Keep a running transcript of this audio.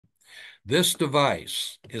This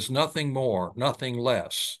device is nothing more, nothing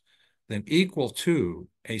less than equal to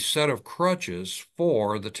a set of crutches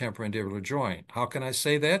for the temporomandibular joint. How can I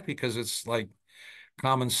say that? Because it's like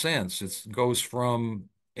common sense. It goes from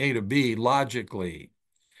A to B logically.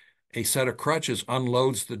 A set of crutches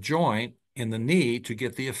unloads the joint in the knee to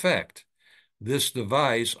get the effect. This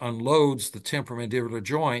device unloads the temporomandibular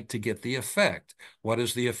joint to get the effect. What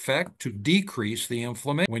is the effect? To decrease the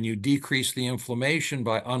inflammation. When you decrease the inflammation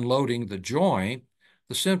by unloading the joint,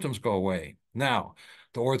 the symptoms go away. Now,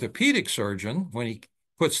 the orthopedic surgeon, when he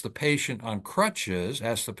puts the patient on crutches,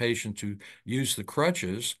 asks the patient to use the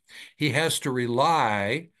crutches, he has to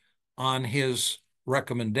rely on his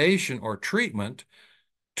recommendation or treatment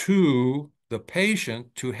to the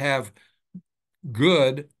patient to have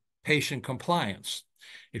good patient compliance.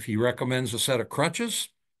 If he recommends a set of crutches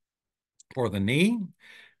for the knee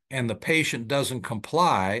and the patient doesn't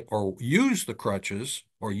comply or use the crutches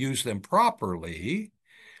or use them properly,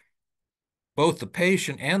 both the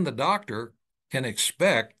patient and the doctor can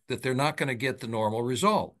expect that they're not going to get the normal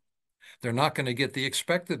result. They're not going to get the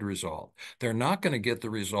expected result. They're not going to get the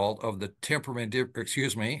result of the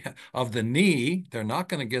of the knee. They're not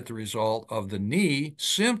going to get the result of the knee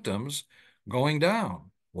symptoms going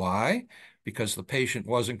down. Why? Because the patient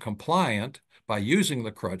wasn't compliant by using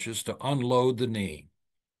the crutches to unload the knee.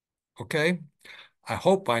 Okay? I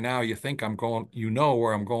hope by now you know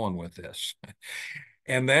where I'm going with this.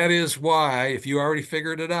 And that is why, if you already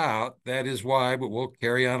figured it out, that is why, but we'll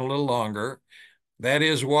carry on a little longer. That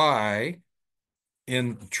is why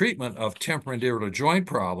in treatment of temporomandibular joint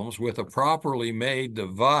problems with a properly made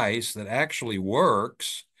device that actually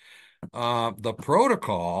works, the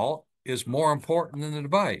protocol is more important than the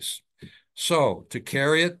device. So to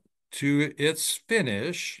carry it to its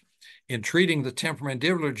finish in treating the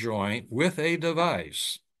temporomandibular joint with a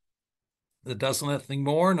device that does nothing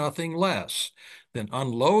more, nothing less than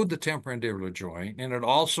unload the temporomandibular joint, and it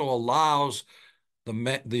also allows the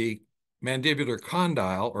mandibular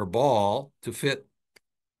condyle or ball to fit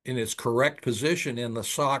in its correct position in the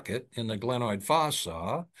socket in the glenoid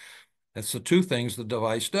fossa. That's the two things the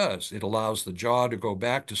device does. It allows the jaw to go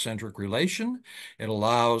back to centric relation. It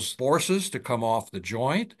allows forces to come off the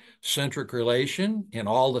joint. Centric relation, in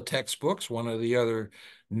all the textbooks, one of the other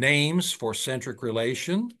names for centric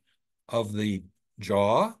relation of the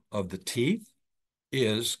jaw, of the teeth,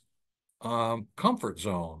 is comfort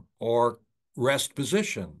zone or rest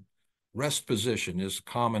position. Rest position is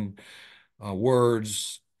common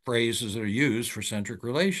words, phrases that are used for centric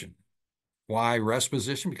relation. Why rest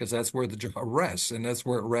position? Because that's where the jaw rests, and that's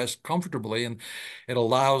where it rests comfortably, and it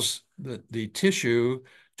allows the tissue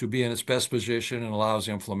to be in its best position and allows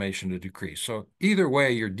inflammation to decrease. So either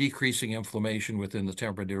way, you're decreasing inflammation within the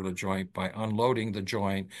temporomandibular joint by unloading the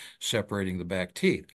joint, separating the back teeth.